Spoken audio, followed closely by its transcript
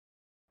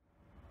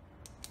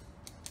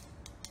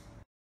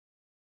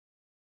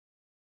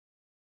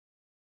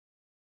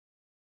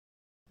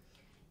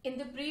In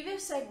the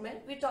previous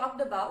segment, we talked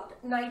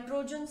about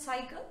nitrogen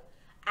cycle,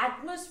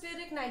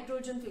 atmospheric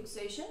nitrogen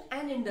fixation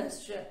and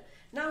industrial.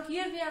 Now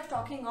here we are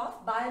talking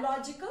of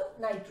biological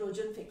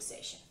nitrogen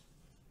fixation.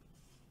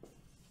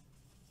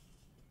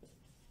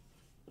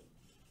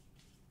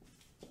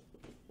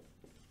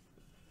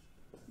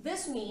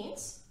 This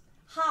means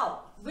how,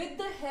 with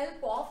the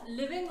help of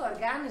living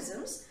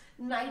organisms,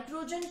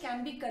 nitrogen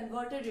can be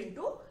converted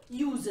into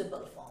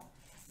usable form.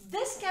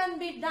 This can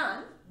be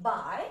done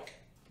by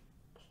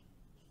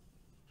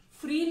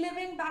free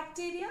living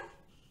bacteria,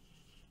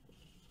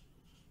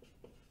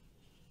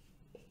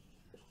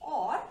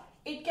 or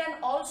it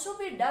can also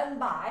be done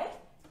by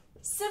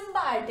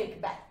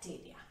symbiotic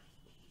bacteria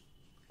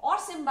or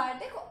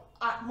symbiotic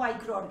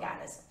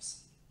microorganisms.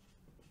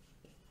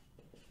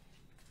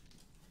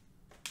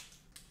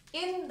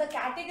 In the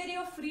category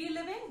of free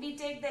living, we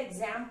take the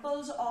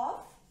examples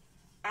of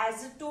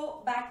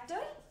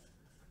Azotobacter,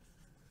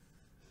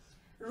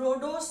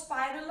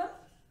 Rhodospirillum,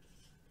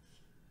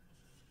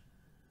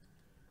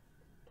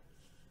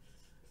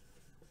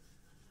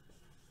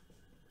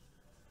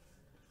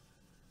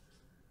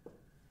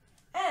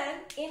 and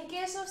in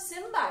case of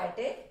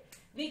symbiotic,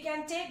 we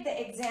can take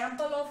the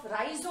example of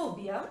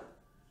Rhizobium,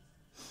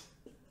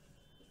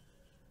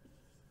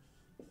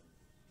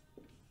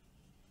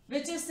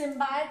 which is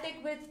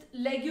symbiotic with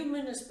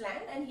leguminous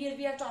plant, and here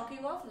we are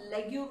talking of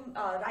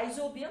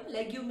Rhizobium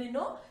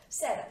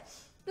leguminosarum.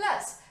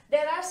 Plus,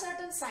 there are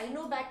certain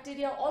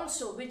cyanobacteria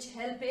also which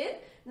help in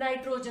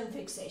nitrogen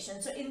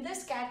fixation. So, in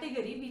this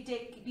category,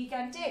 we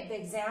can take the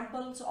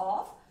examples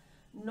of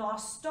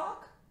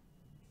Nostoc,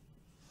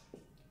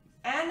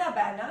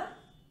 Anabana.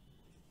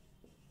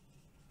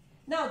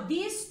 Now,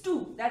 these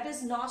two, that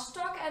is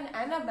Nostoc and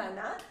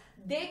Anabana,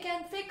 they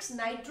can fix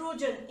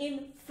nitrogen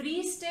in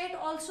free state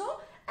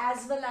also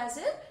as well as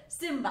in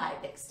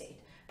symbiotic state.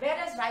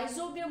 Whereas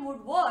Rhizobium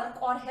would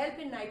work or help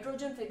in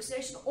nitrogen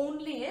fixation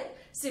only in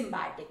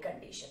symbiotic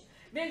condition.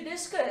 We'll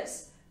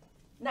discuss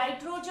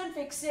nitrogen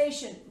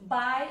fixation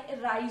by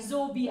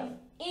Rhizobium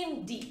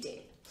in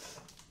detail.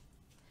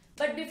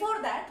 But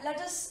before that,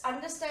 let us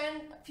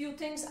understand a few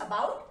things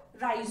about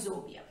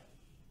Rhizobium.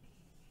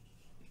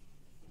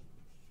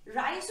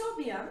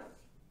 Rhizobium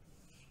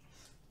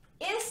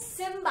is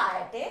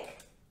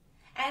symbiotic,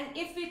 and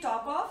if we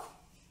talk of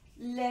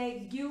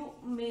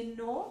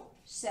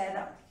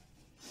leguminosarum,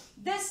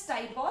 this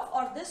type of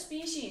or this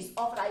species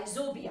of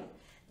Rhizobium,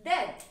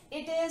 then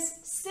it is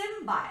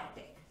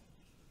symbiotic,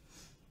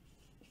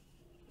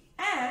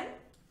 and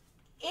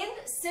in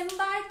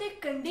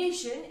symbiotic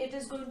condition it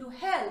is going to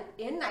help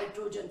in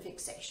nitrogen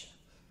fixation.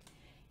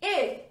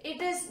 If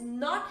it is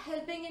not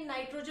helping in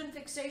nitrogen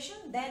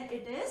fixation, then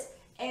it is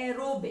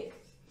aerobic.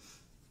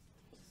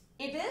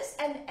 It is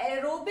an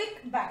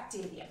aerobic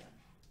bacterium.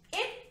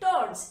 It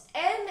turns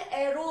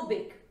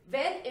anaerobic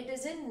when it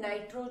is in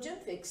nitrogen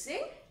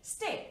fixing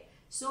state.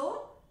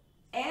 So,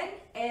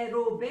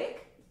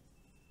 anaerobic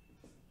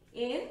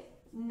in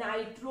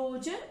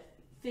nitrogen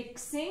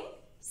fixing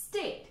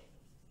state.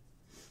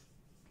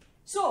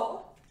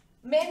 So,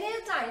 many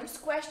times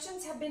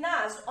questions have been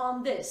asked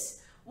on this.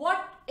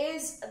 What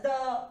is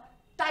the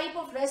type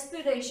of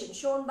respiration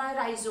shown by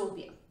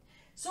Rhizobium?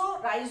 So,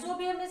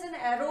 Rhizobium is an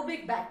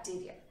aerobic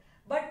bacterium,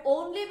 but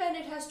only when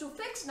it has to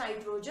fix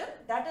nitrogen,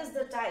 that is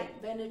the time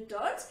when it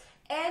turns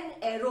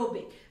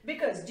anaerobic,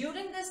 because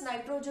during this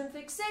nitrogen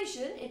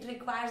fixation, it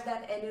requires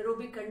that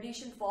anaerobic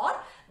condition for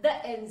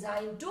the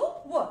enzyme to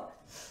work.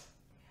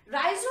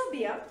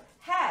 Rhizobium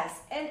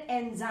has an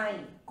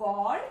enzyme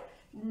called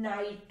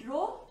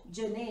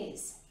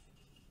nitrogenase.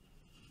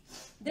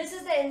 This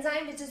is the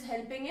enzyme which is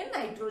helping in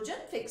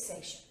nitrogen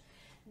fixation.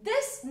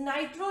 This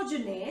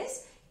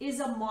nitrogenase is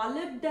a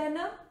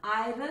molybdenum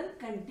iron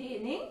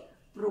containing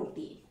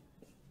protein.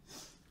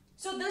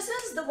 So this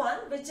is the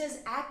one which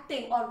is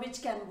acting or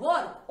which can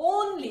work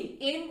only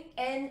in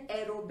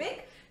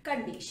anaerobic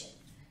condition.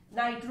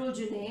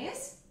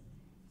 Nitrogenase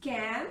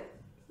can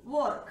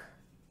work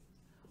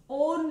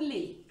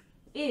only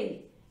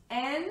in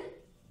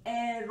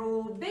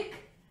anaerobic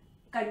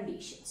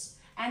conditions.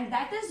 And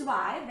that is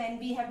why when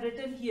we have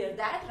written here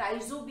that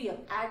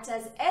Rhizobium acts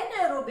as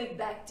anaerobic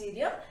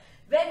bacterium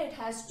when it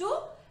has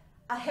to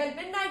help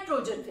in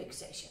nitrogen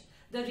fixation.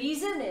 The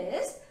reason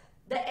is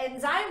the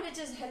enzyme which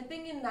is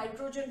helping in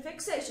nitrogen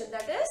fixation,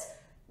 that is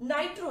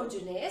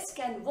nitrogenase,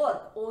 can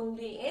work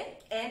only in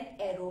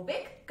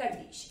anaerobic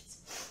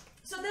conditions.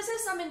 So this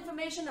is some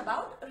information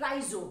about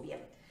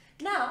Rhizobium.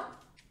 Now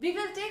we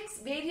will take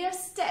various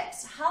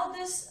steps how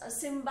this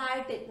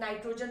symbiotic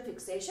nitrogen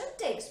fixation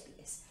takes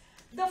place.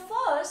 The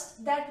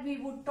first that we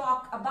would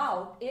talk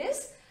about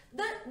is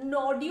the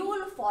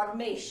nodule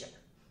formation.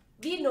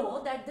 We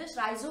know that this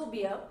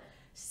Rhizobium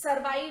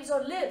survives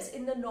or lives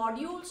in the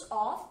nodules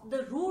of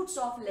the roots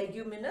of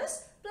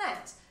leguminous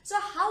plants. So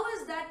how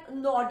is that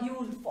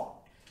nodule formed?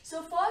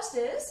 So first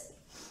is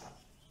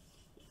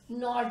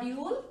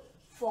nodule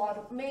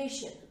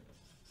formation.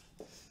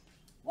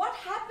 What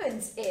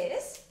happens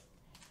is,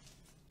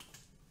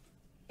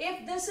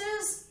 if this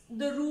is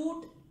the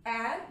root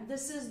and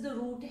this is the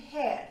root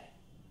hair,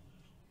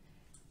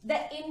 the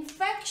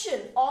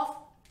infection of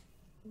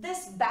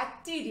this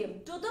bacterium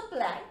to the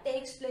plant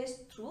takes place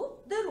through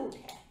the root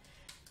hair.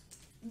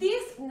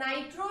 These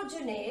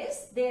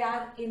nitrogenase, they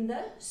are in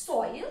the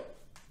soil.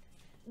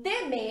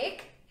 They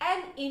make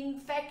an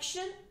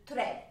infection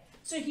thread.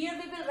 So here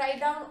we will write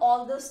down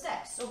all the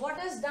steps. So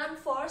what is done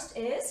first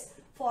is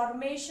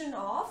formation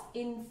of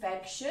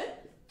infection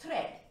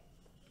thread.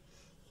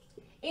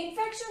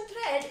 Infection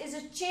thread is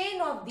a chain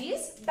of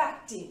these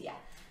bacteria,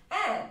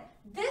 and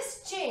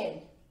this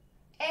chain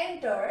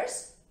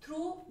enters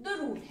through the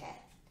root hair.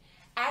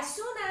 As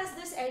soon as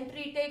this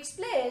entry takes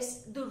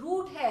place, the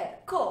root hair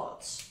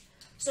curls.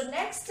 So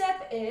next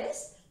step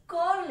is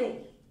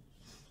curling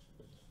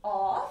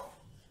of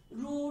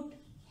root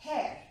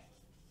hair.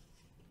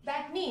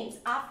 That means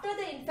after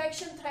the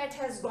infection thread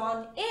has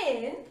gone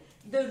in,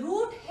 the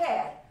root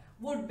hair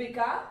would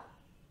become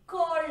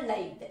curled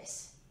like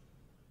this.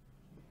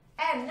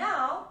 And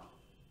now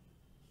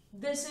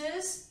this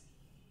is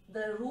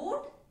the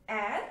root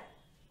and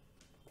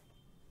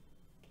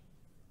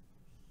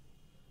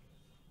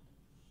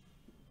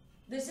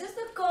this is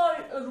the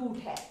curled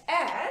root hair,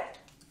 and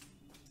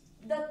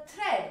the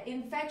thread,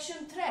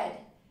 infection thread,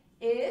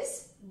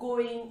 is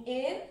going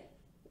in.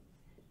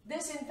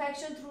 This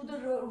infection through the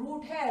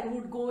root hair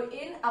would go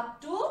in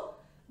up to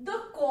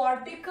the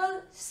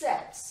cortical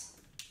cells.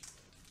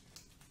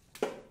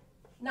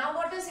 Now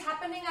what is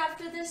happening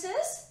after this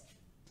is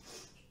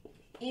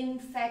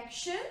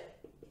infection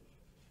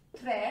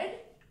thread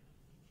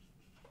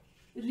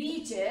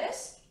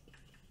reaches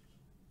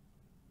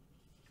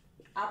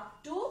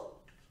up to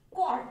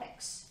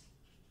cortex.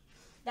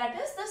 That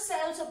is the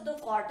cells of the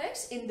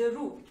cortex in the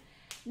root.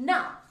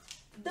 Now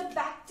the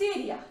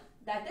bacteria,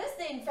 that is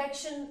the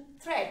infection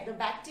thread, the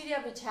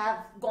bacteria which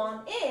have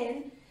gone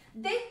in,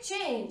 they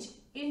change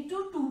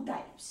into two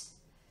types.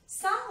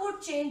 Some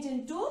would change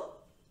into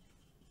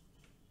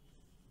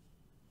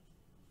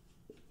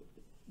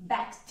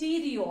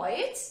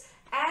bacterioids,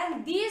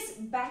 and these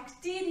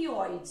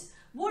bacterioids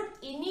would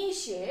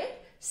initiate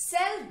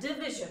cell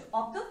division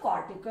of the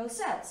cortical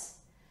cells.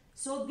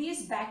 So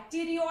these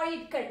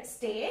bacterioid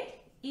state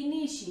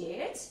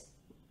initiates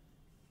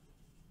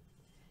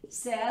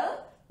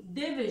cell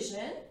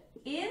division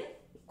in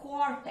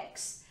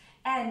cortex,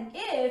 and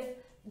if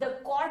the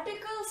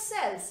cortical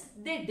cells,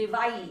 they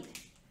divide,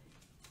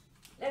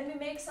 let me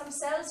make some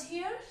cells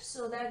here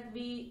so that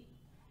we,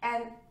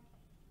 and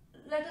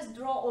let us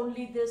draw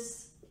only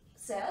this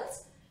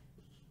cells,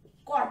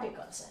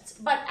 cortical cells.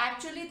 But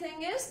actually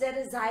thing is, there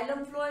is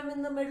xylem phloem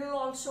in the middle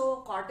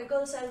also,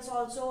 cortical cells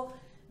also.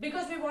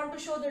 Because we want to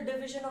show the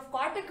division of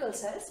cortical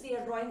cells, we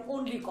are drawing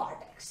only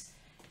cortex.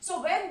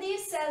 So when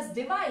these cells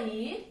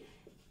divide,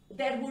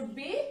 there would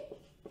be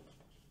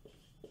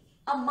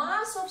a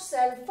mass of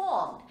cell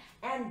formed,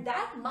 and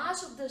that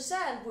mass of the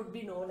cell would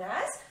be known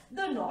as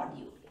the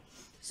nodule.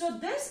 So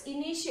this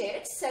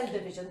initiates cell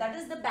division, that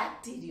is the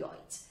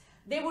bacterioids.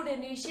 They would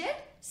initiate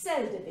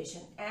cell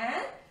division,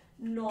 and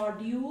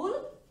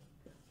nodule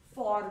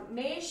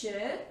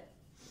formation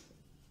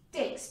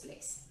takes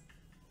place.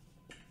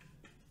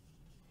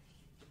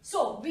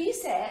 So we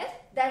said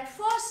that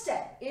first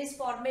step is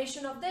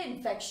formation of the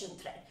infection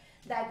thread.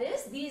 That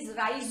is, these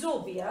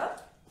rhizobia,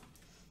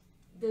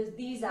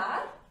 these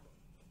are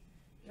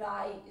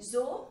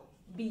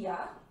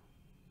rhizobia,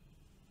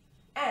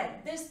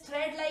 and this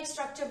thread-like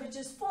structure which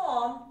is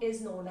formed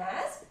is known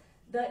as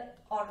the,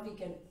 or we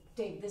can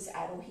take this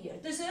arrow here.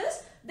 This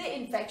is the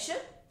infection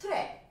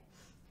thread.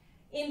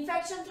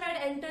 Infection thread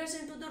enters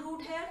into the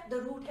root hair.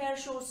 The root hair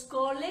shows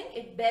curling,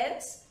 it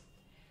bends.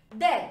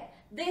 Then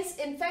this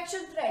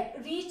infection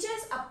thread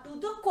reaches up to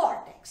the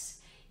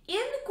cortex.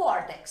 In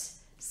cortex,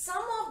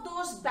 some of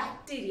those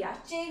bacteria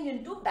change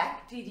into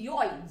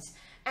bacterioids,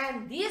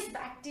 and these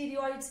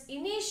bacterioids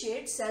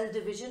initiate cell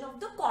division of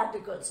the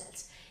cortical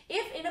cells.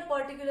 If in a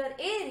particular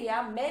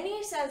area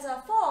many cells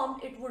are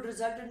formed, it would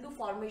result into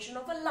formation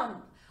of a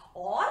lump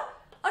or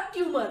a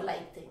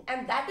tumor-like thing,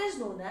 and that is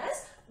known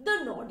as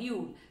the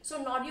nodule.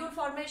 So nodule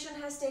formation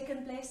has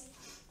taken place.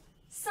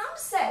 Some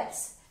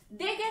cells,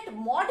 they get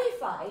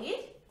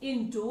modified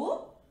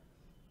into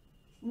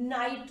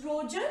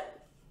nitrogen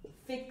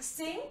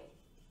fixing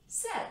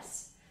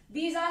cells.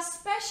 These are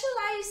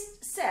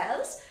specialized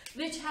cells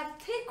which have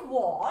thick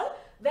wall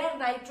where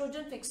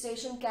nitrogen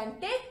fixation can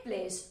take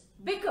place,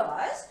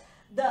 because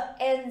the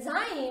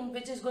enzyme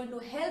which is going to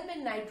help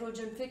in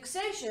nitrogen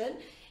fixation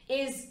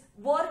is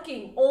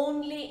working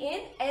only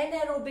in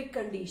anaerobic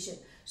condition.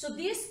 So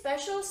these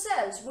special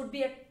cells would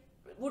be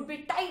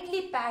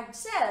tightly packed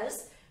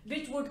cells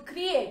which would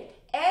create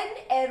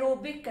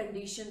anaerobic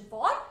condition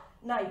for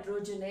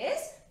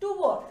nitrogenase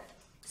to work.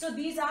 So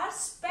these are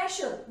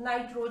special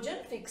nitrogen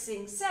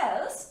fixing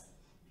cells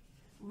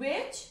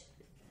which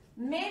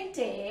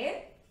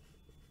maintain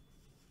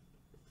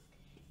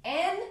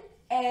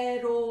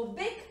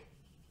anaerobic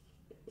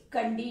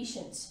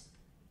conditions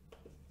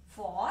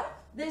for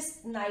this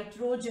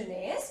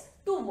nitrogenase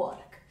to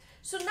work.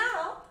 So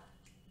now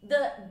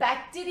the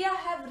bacteria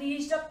have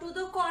reached up to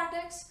the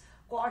cortex.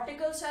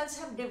 cortical cells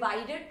have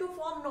divided to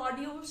form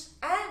nodules,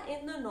 and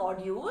in the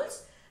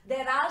nodules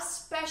there are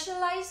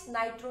specialized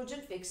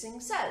nitrogen fixing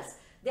cells.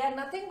 They are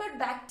nothing but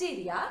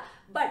bacteria,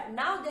 but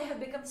now they have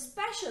become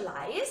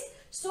specialized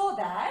so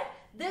that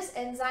this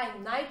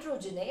enzyme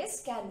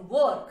nitrogenase can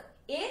work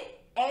in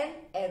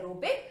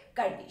anaerobic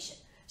condition.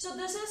 So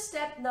this is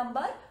step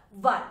number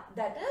 1,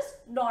 that is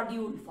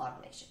nodule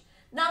formation.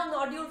 Now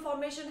nodule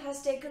formation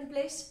has taken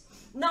place.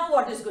 Now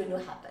what is going to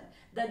happen?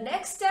 The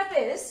next step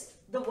is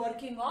the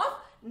working of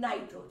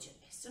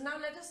nitrogenase. So now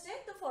let us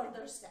take the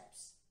further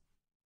steps.